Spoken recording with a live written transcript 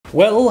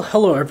Well,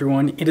 hello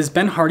everyone, it is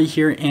Ben Hardy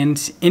here,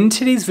 and in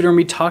today's video I'm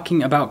going to be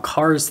talking about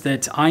cars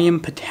that I am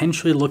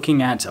potentially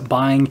looking at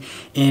buying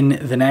in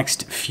the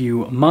next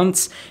few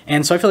months.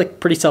 And so I feel like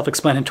pretty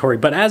self-explanatory,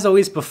 but as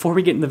always, before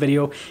we get in the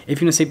video,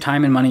 if you want to save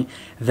time and money,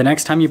 the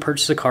next time you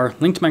purchase a car,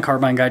 link to my car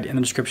buying guide in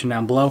the description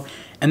down below.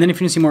 And then if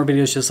you want to see more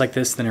videos just like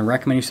this, then I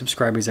recommend you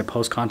subscribe because I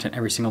post content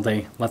every single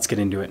day. Let's get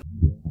into it.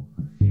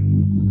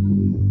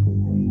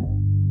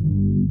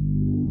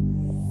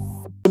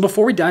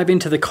 Before we dive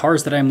into the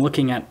cars that I'm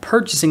looking at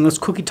purchasing, let's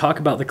quickly talk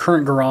about the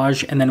current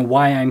garage and then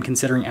why I'm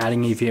considering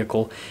adding a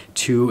vehicle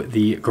to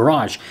the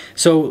garage.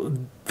 So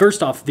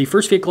first off, the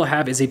first vehicle I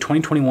have is a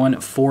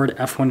 2021 Ford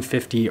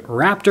F-150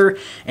 Raptor,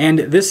 and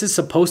this is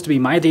supposed to be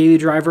my daily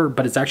driver,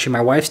 but it's actually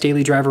my wife's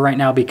daily driver right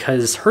now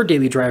because her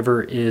daily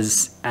driver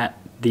is at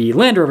the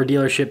Land Rover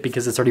dealership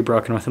because it's already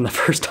broken within the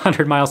first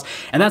 100 miles.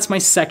 And that's my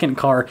second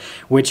car,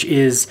 which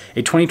is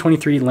a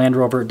 2023 Land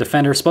Rover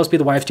Defender. It's supposed to be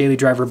the wife's daily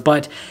driver,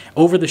 but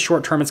over the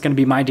short term, it's going to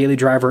be my daily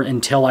driver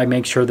until I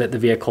make sure that the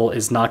vehicle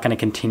is not going to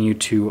continue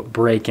to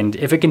break. And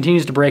if it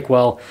continues to break,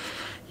 well,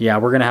 yeah,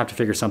 we're gonna have to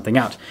figure something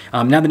out.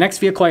 Now the next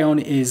vehicle I own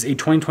is a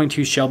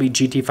 2022 Shelby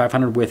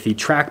GT500 with the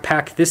track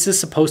pack. This is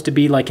supposed to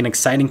be like an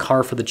exciting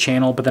car for the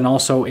channel, but then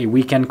also a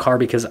weekend car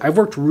because I've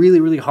worked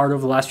really hard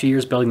over the last few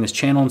years building this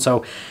channel. And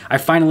so I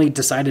finally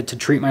decided to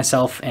treat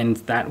myself, and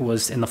that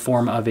was in the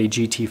form of a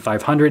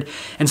GT500.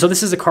 And so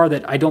this is a car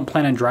that I don't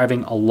plan on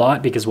driving a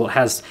lot because, well, it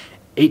has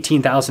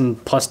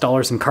 $18,000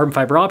 plus in carbon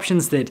fiber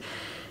options that,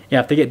 yeah,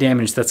 if they get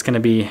damaged, that's going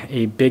to be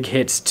a big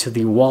hit to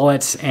the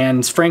wallet.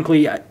 And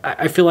frankly,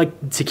 I feel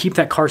like to keep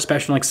that car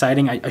special and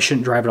exciting, I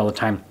shouldn't drive it all the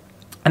time.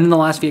 And then the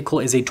last vehicle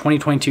is a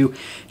 2022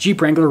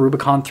 Jeep Wrangler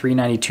Rubicon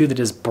 392 that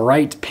is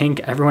bright pink.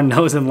 Everyone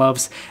knows and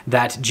loves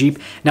that Jeep.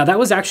 Now that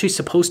was actually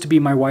supposed to be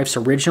my wife's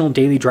original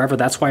daily driver.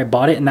 That's why I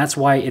bought it, and that's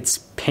why it's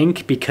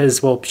pink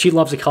because, well, she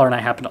loves the color and I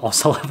happen to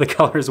also love the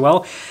color as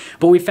well.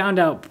 But we found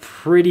out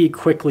pretty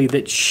quickly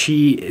that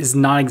she is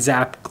not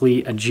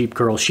exactly a Jeep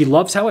girl. She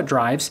loves how it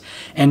drives,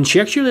 and she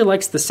actually really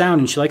likes the sound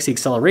and she likes the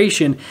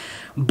acceleration.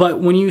 But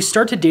when you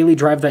start to daily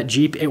drive that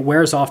Jeep, it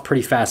wears off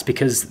pretty fast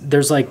because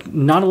there's like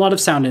not a lot of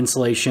sound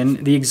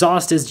insulation. The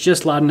exhaust is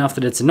just loud enough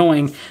that it's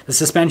annoying. The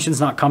suspension's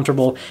not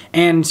comfortable.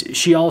 And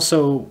she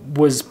also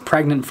was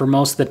pregnant for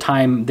most of the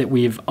time that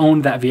we've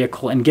owned that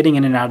vehicle, and getting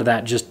in and out of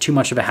that just too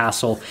much of a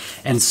hassle.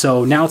 And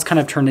so now it's kind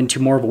of turned into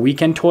more of a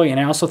weekend toy. And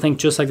I also think,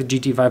 just like the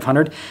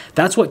GT500,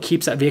 that's what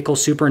keeps that vehicle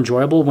super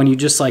enjoyable. When you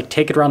just like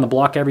take it around the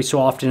block every so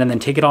often and then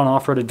take it on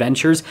off-road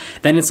adventures,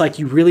 then it's like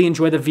you really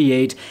enjoy the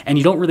V8 and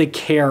you don't really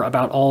care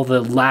about all the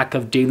lack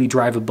of daily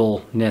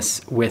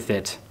drivableness with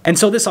it. And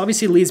so this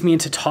obviously leads me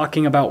into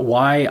talking about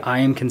why I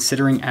am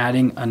considering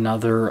adding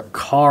another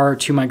car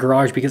to my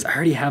garage, because I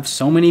already have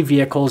so many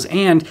vehicles.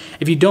 And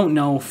if you don't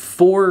know,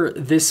 for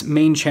this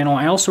main channel,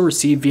 I also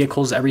receive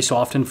vehicles every so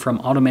often from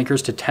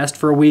automakers to test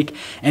for a week.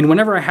 And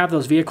whenever I have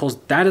those vehicles,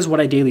 that is what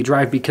I daily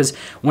drive, because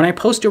when I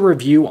post a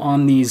review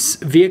on these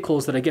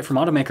vehicles that I get from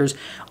automakers,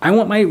 I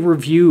want my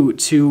review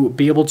to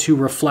be able to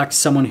reflect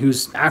someone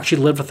who's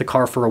actually lived with the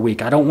car for a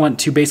week. I don't want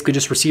to basically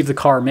just receive the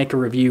car, make a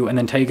review, and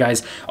then tell you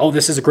guys, oh,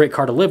 this is a great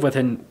car to live with.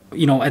 And,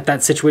 you know, at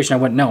that situation, I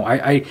went, no,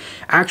 I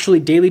actually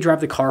daily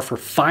drive the car for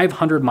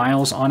 500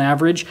 miles on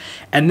average.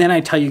 And then I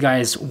tell you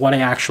guys what I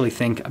actually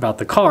think about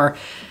the car.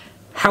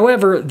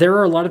 However, there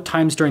are a lot of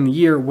times during the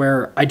year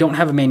where I don't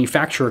have a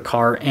manufacturer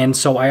car, and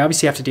so I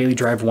obviously have to daily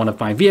drive one of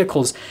my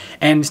vehicles.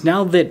 And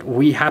now that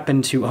we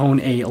happen to own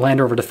a Land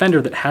Rover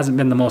Defender that hasn't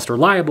been the most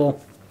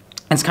reliable,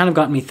 it's kind of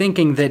got me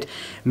thinking that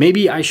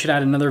maybe I should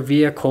add another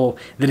vehicle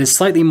that is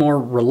slightly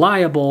more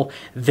reliable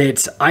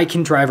that I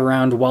can drive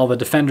around while the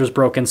Defender's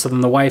broken, so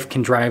then the wife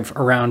can drive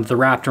around the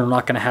Raptor. We're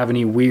not going to have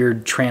any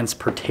weird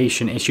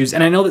transportation issues.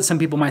 And I know that some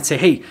people might say,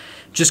 hey,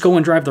 just go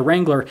and drive the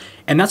Wrangler.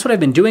 And that's what I've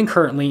been doing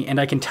currently, and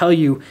I can tell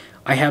you,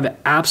 I have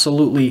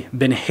absolutely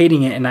been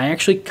hating it, and I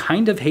actually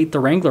kind of hate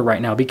the Wrangler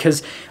right now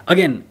because,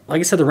 again,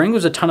 like I said, the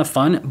Wrangler's a ton of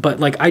fun, but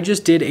like I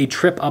just did a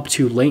trip up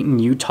to Layton,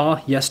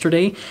 Utah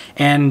yesterday,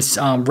 and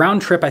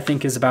round trip I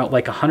think is about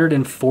like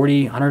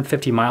 140,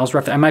 150 miles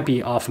roughly. I might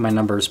be off of my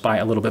numbers by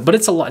a little bit, but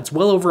it's a lot. It's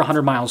well over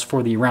 100 miles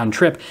for the round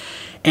trip.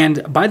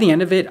 And by the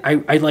end of it, I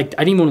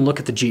didn't even want to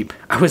look at the Jeep.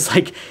 I was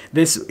like,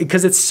 this,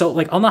 because it's so,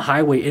 like on the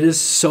highway, it is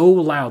so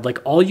loud. Like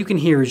all you can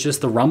hear is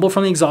just the rumble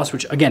from the exhaust,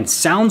 which again,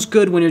 sounds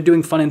good when you're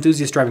doing fun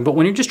enthusiast driving, but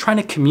when you're just trying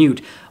to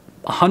commute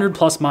 100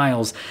 plus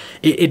miles,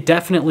 it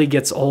definitely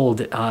gets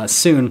old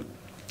soon.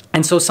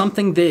 And so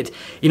something that,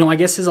 you know, I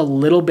guess is a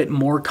little bit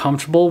more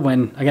comfortable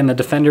when, again, the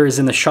Defender is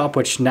in the shop,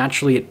 which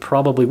naturally it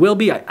probably will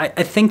be, I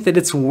think that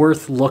it's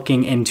worth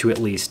looking into at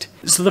least.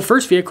 So the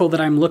first vehicle that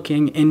I'm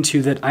looking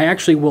into that I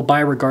actually will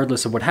buy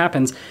regardless of what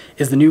happens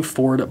is the new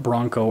Ford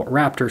Bronco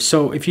Raptor.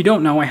 So if you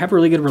don't know, I have a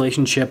really good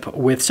relationship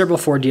with several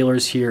Ford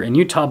dealers here in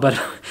Utah,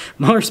 but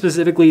more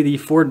specifically the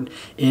Ford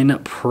in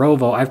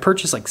Provo. I've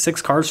purchased like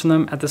 6 cars from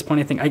them at this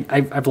point. I think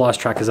I've lost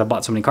track because I've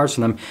bought so many cars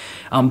from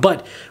them.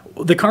 But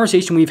the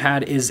conversation we've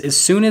had is as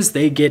soon as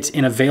they get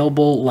an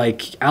available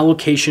like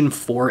allocation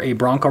for a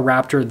Bronco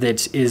Raptor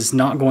that is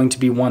not going to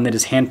be one that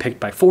is handpicked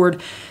by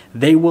Ford,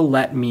 they will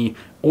let me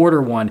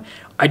order one.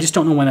 I just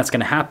don't know when that's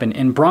going to happen.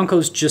 And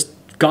Broncos just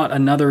got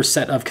another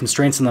set of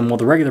constraints in them. Well,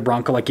 the regular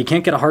Bronco, like you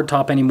can't get a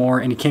hardtop anymore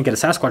and you can't get a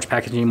Sasquatch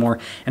package anymore.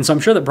 And so I'm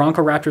sure that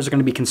Bronco Raptors are going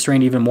to be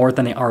constrained even more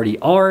than they already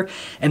are.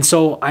 And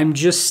so I'm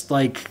just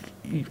like,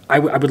 I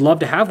would love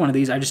to have one of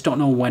these. I just don't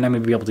know when I'm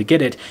going to be able to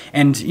get it.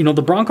 And, you know,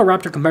 the Bronco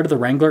Raptor compared to the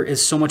Wrangler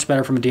is so much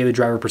better from a daily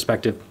driver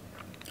perspective.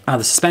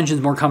 The suspension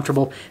is more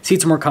comfortable,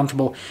 seats are more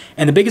comfortable,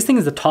 and the biggest thing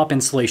is the top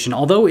insulation.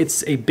 Although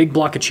it's a big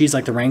block of cheese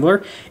like the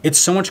Wrangler, it's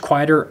so much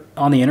quieter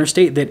on the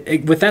interstate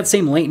that with that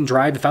same latent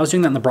drive, if I was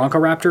doing that in the Bronco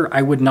Raptor,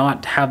 I would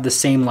not have the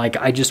same, like,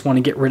 I just want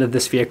to get rid of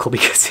this vehicle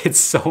because it's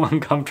so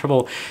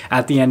uncomfortable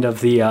at the end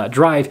of the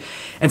drive.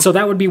 And so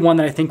that would be one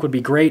that I think would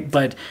be great,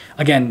 but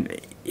again,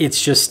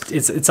 it's just,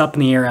 it's up in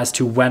the air as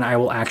to when I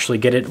will actually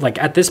get it.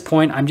 Like at this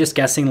point, I'm just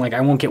guessing like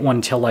I won't get one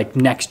until like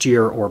next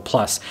year or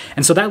plus.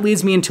 And so that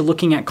leads me into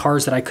looking at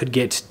cars that I could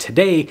get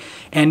today.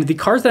 And the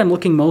cars that I'm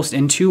looking most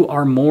into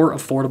are more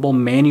affordable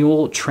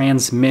manual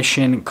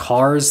transmission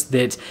cars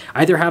that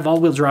either have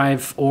all-wheel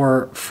drive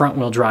or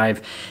front-wheel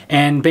drive.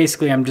 And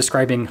basically I'm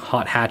describing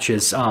hot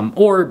hatches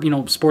or, you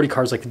know, sporty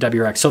cars like the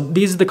WRX. So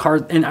these are the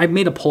cars, and I've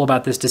made a poll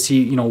about this to see,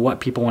 you know,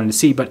 what people wanted to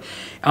see, but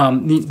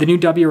the new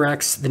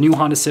WRX, the new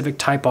Honda Civic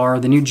Type R,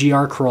 the new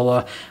GR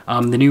Corolla,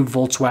 the new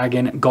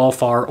Volkswagen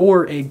Golf R,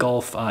 or a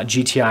Golf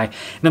GTI.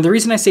 Now, the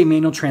reason I say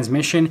manual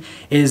transmission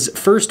is,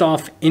 first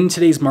off, in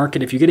today's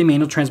market, if you get a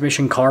manual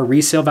transmission car,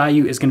 resale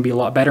value is going to be a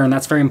lot better, and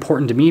that's very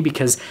important to me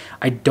because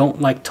I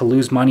don't like to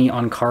lose money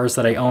on cars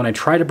that I own. I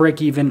try to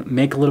break even,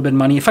 make a little bit of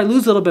money. If I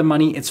lose a little bit of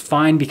money, it's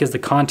fine because the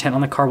content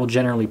on the car will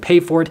generally pay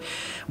for it,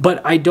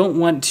 but I don't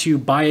want to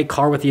buy a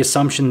car with the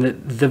assumption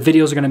that the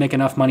videos are going to make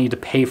enough money to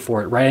pay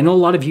for it, right? I know a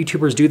lot of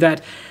YouTubers do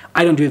that.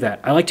 I don't do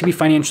that. I like to be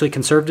financially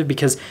conservative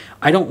because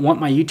I don't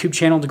want my YouTube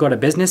channel to go out of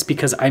business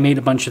because I made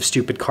a bunch of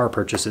stupid car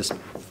purchases.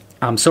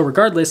 So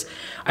regardless,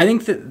 I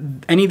think that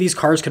any of these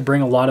cars could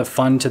bring a lot of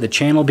fun to the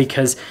channel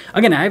because,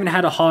 again, I haven't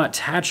had a hot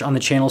hatch on the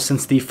channel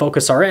since the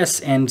Focus RS,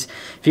 and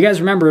if you guys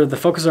remember, the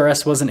Focus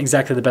RS wasn't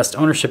exactly the best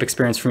ownership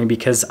experience for me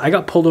because I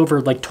got pulled over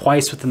like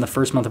twice within the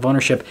first month of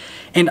ownership,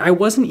 and I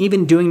wasn't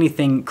even doing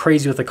anything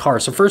crazy with the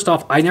car. So first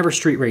off, I never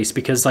street race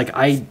because like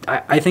I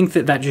think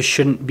that that just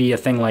shouldn't be a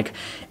thing. Like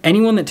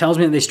anyone that tells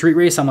me that they street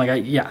race, I'm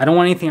like, yeah, I don't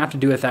want anything to have to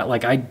do with that.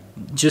 Like I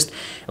just,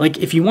 like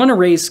if you want to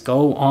race,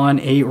 go on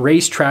a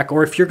racetrack,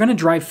 or if you're going to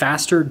drive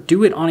faster,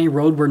 do it on a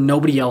road where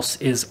nobody else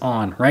is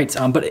on, right?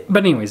 But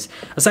anyways,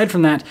 aside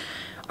from that,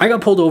 I got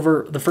pulled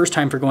over the first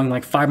time for going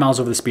like 5 miles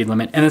over the speed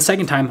limit, and the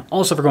second time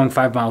also for going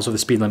 5 miles over the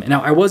speed limit.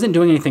 Now, I wasn't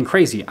doing anything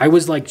crazy. I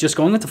was like just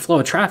going with the flow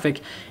of traffic,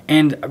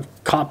 and a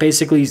cop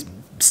basically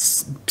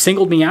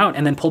singled me out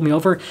and then pulled me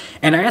over.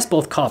 And I asked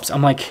both cops,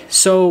 I'm like,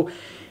 so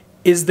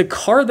is the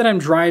car that I'm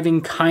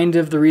driving kind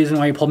of the reason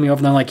why you pulled me over?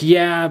 And they're like,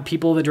 yeah,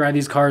 people that drive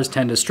these cars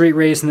tend to street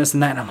race and this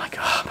and that. And I'm like,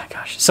 oh my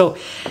gosh. So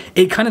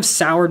it kind of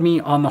soured me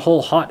on the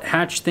whole hot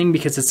hatch thing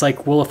because it's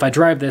like, well, if I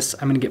drive this,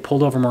 I'm going to get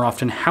pulled over more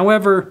often.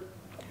 However,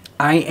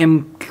 I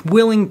am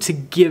willing to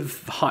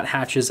give hot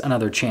hatches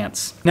another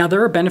chance. Now,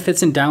 there are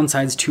benefits and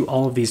downsides to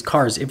all of these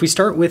cars. If we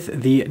start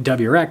with the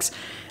WRX,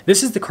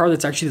 this is the car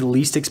that's actually the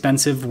least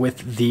expensive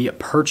with the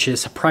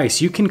purchase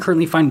price. You can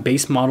currently find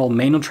base model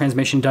manual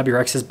transmission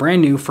WRXs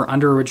brand new for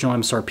under original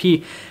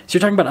MSRP. So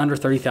you're talking about under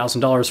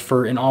 $30,000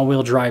 for an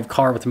all-wheel drive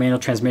car with a manual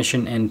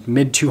transmission and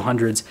mid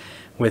 200s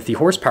with the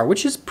horsepower,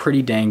 which is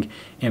pretty dang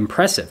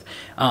impressive.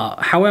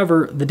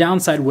 However, the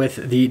downside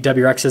with the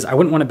WRX is I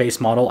wouldn't want a base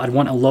model. I'd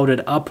want a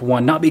loaded up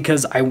one, not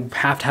because I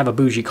have to have a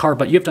bougie car,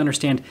 but you have to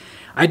understand,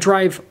 I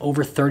drive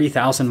over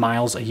 30,000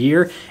 miles a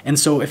year. And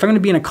so if I'm going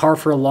to be in a car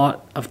for a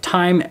lot of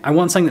time, I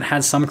want something that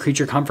has some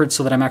creature comfort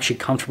so that I'm actually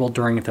comfortable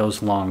during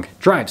those long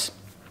drives.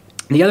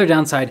 The other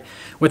downside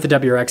with the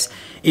WRX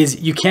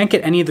is you can't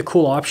get any of the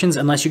cool options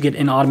unless you get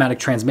an automatic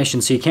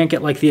transmission. So you can't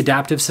get like the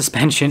adaptive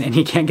suspension and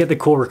you can't get the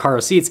cool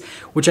Recaro seats,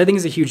 which I think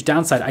is a huge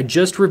downside. I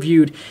just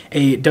reviewed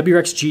a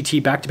WRX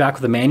GT back-to-back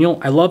with a manual.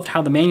 I loved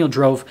how the manual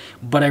drove,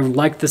 but I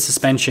liked the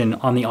suspension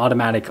on the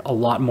automatic a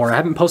lot more. I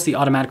haven't posted the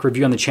automatic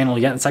review on the channel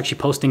yet. It's actually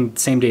posting the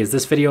same day as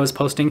this video is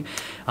posting,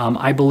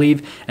 I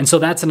believe. And so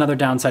that's another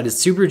downside is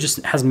Subaru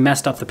just has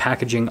messed up the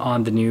packaging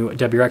on the new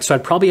WRX. So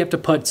I'd probably have to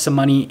put some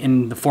money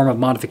in the form of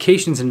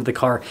modifications into the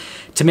car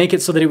to make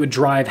it so that it would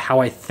drive how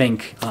I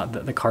think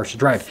the car should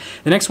drive.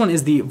 The next one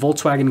is the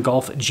Volkswagen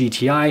Golf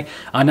GTI.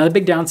 Now, the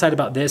big downside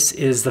about this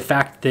is the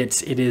fact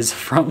that it is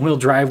front-wheel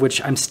drive,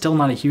 which I'm still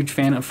not a huge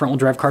fan of front-wheel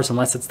drive cars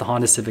unless it's the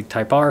Honda Civic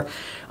Type R.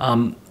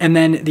 And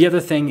then the other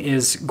thing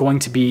is going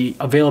to be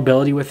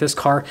availability with this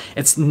car.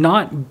 It's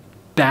not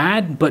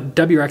bad, but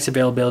WRX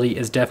availability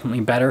is definitely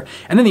better.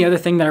 And then the other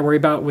thing that I worry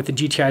about with the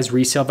GTI's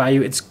resale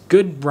value, it's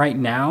good right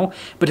now,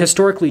 but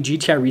historically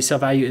GTI resale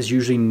value is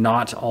usually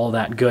not all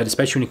that good,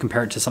 especially when you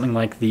compare it to something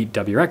like the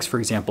WRX, for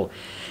example.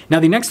 Now,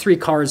 the next three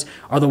cars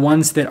are the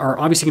ones that are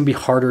obviously going to be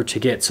harder to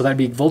get. So that'd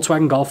be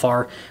Volkswagen Golf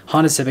R,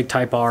 Honda Civic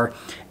Type R,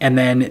 and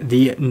then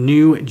the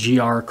new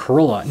GR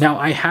Corolla. Now,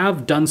 I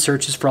have done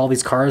searches for all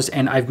these cars,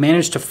 and I've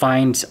managed to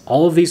find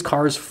all of these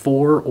cars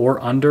for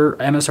or under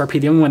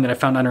MSRP. The only one that I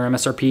found under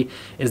MSRP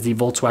is the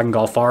Volkswagen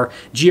Golf R.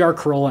 GR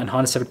Corolla and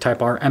Honda Civic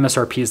Type R,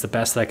 MSRP is the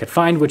best that I could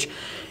find, which,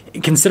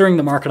 considering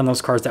the market on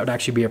those cars, that would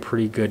actually be a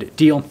pretty good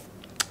deal.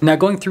 Now,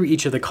 going through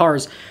each of the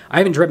cars, I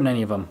haven't driven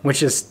any of them,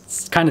 which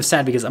is kind of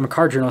sad because I'm a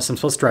car journalist. I'm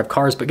supposed to drive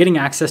cars, but getting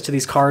access to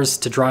these cars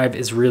to drive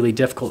is really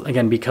difficult,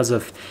 again, because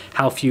of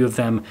how few of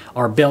them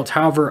are built.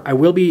 However, I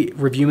will be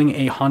reviewing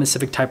a Honda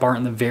Civic Type R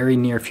in the very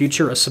near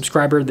future. A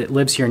subscriber that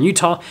lives here in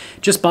Utah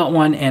just bought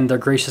one, and they're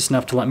gracious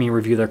enough to let me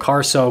review their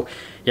car. So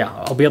yeah,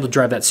 I'll be able to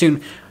drive that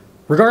soon.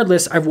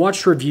 Regardless, I've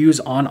watched reviews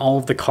on all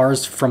of the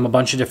cars from a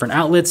bunch of different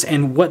outlets,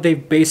 and what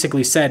they've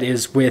basically said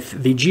is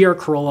with the GR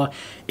Corolla,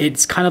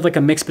 it's kind of like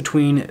a mix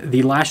between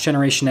the last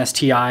generation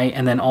STI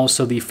and then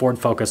also the Ford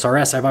Focus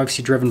RS. I've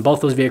obviously driven both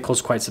those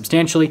vehicles quite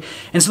substantially,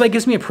 and so that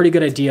gives me a pretty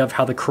good idea of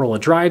how the Corolla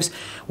drives,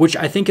 which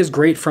I think is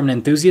great from an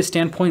enthusiast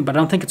standpoint, but I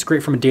don't think it's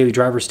great from a daily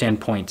driver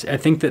standpoint. I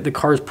think that the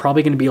car is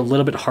probably going to be a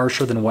little bit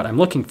harsher than what I'm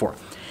looking for.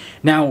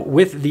 Now,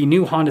 with the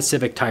new Honda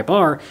Civic Type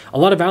R, a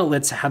lot of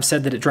outlets have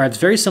said that it drives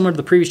very similar to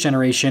the previous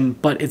generation,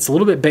 but it's a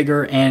little bit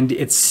bigger and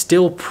it's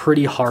still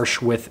pretty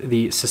harsh with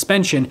the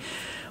suspension.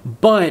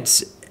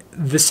 But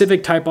the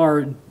Civic Type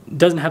R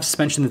doesn't have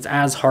suspension that's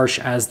as harsh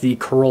as the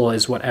Corolla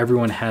is what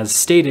everyone has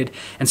stated.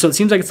 And so it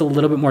seems like it's a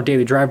little bit more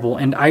daily drivable.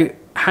 And I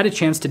had a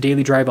chance to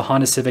daily drive a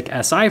Honda Civic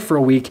Si for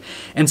a week.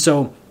 And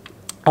so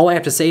all I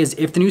have to say is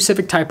if the new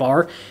Civic Type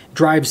R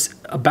drives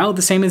about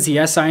the same as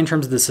the SI in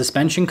terms of the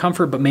suspension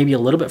comfort, but maybe a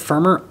little bit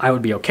firmer, I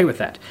would be okay with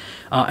that.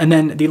 And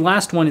then the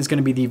last one is going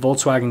to be the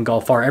Volkswagen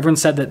Golf R. Everyone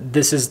said that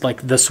this is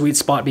like the sweet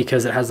spot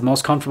because it has the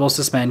most comfortable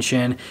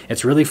suspension,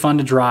 it's really fun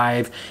to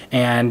drive,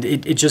 and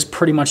it just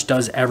pretty much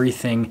does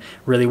everything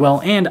really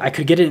well. And I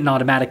could get it in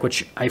automatic,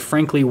 which I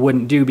frankly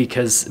wouldn't do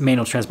because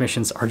manual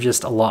transmissions are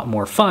just a lot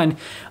more fun.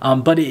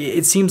 But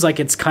it seems like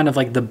it's kind of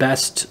like the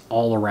best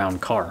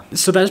all-around car.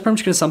 So that is pretty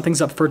much going to sum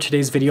things up for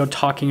today's video,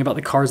 talking about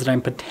the cars that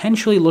I'm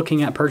potentially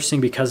looking at purchasing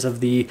because of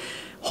the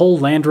whole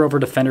Land Rover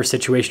Defender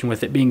situation,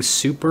 with it being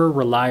super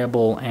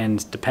reliable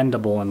and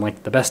dependable and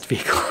like the best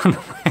vehicle on the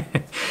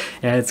planet.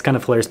 Yeah, it's kind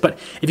of hilarious. But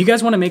if you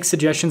guys want to make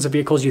suggestions of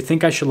vehicles you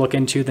think I should look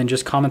into, then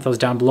just comment those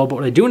down below. But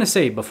what I do want to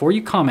say before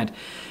you comment,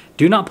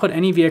 do not put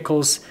any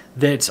vehicles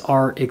that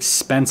are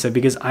expensive,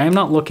 because I am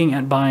not looking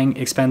at buying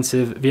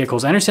expensive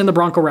vehicles. I understand the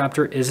Bronco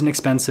Raptor is an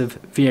expensive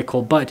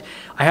vehicle, but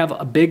I have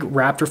a big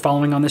Raptor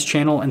following on this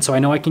channel, and so I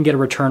know I can get a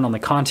return on the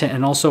content.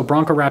 And also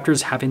Bronco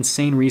Raptors have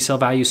insane resale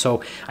value,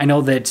 so I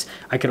know that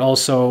I could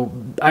also,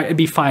 it'd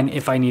be fine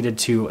if I needed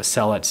to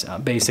sell it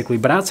basically.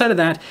 But outside of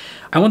that,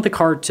 I want the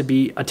car to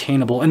be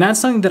attainable, and that's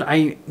something that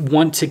I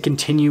want to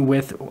continue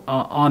with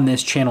on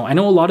this channel. I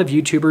know a lot of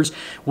YouTubers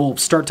will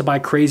start to buy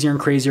crazier and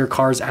crazier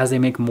cars as they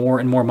make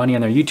more and more money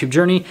on their YouTube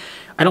journey.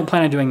 I don't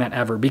plan on doing that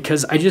ever,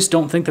 because I just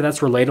don't think that that's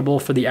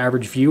relatable for the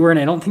average viewer, and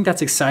I don't think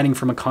that's exciting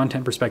from a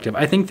content perspective.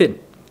 I think that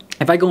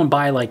if I go and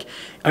buy like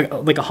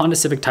a Honda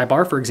Civic Type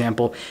R, for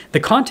example, the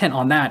content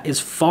on that is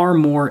far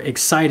more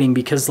exciting,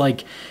 because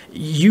like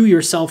you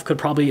yourself could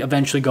probably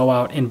eventually go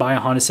out and buy a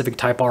Honda Civic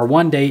Type R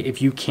one day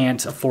if you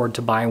can't afford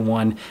to buy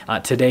one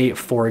today,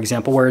 for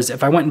example. Whereas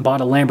if I went and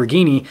bought a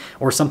Lamborghini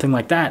or something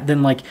like that,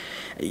 then like,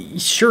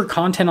 sure,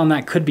 content on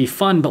that could be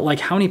fun, but like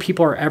how many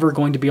people are ever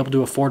going to be able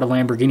to afford a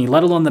Lamborghini,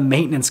 let alone the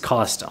maintenance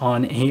cost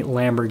on a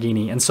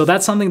Lamborghini? And so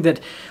that's something that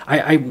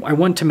I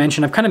want to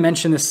mention. I've kind of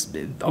mentioned this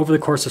over the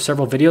course of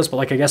several videos, but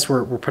like I guess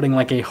we're putting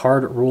like a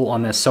hard rule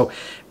on this. So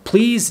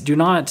please do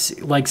not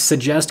like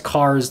suggest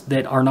cars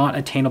that are not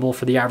attainable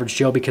for the average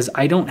Joe, because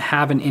I don't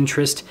have an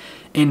interest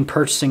in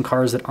purchasing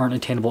cars that aren't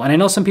attainable. And I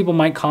know some people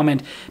might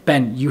comment,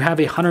 Ben, you have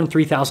a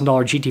 $103,000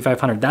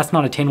 GT500. That's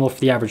not attainable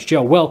for the average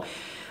Joe. Well,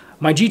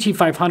 my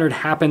GT500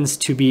 happens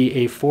to be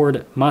a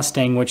Ford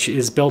Mustang, which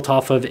is built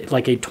off of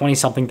like a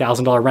 $20-something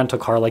thousand rental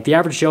car. Like the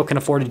average Joe can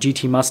afford a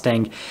GT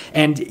Mustang.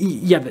 And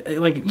yeah, the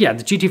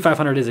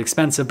GT500 is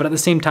expensive, but at the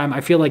same time,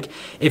 I feel like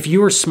if you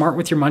were smart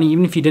with your money,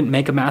 even if you didn't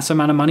make a massive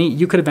amount of money,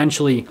 you could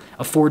eventually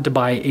afford to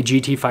buy a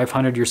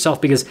GT500 yourself,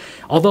 because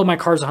although my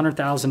car's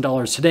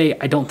 $100,000 today,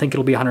 I don't think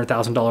it'll be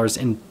 $100,000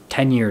 in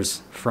 10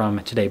 years from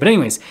today. But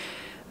anyways,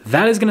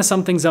 that is going to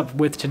sum things up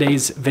with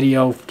today's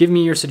video. Give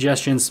me your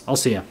suggestions. I'll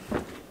see ya.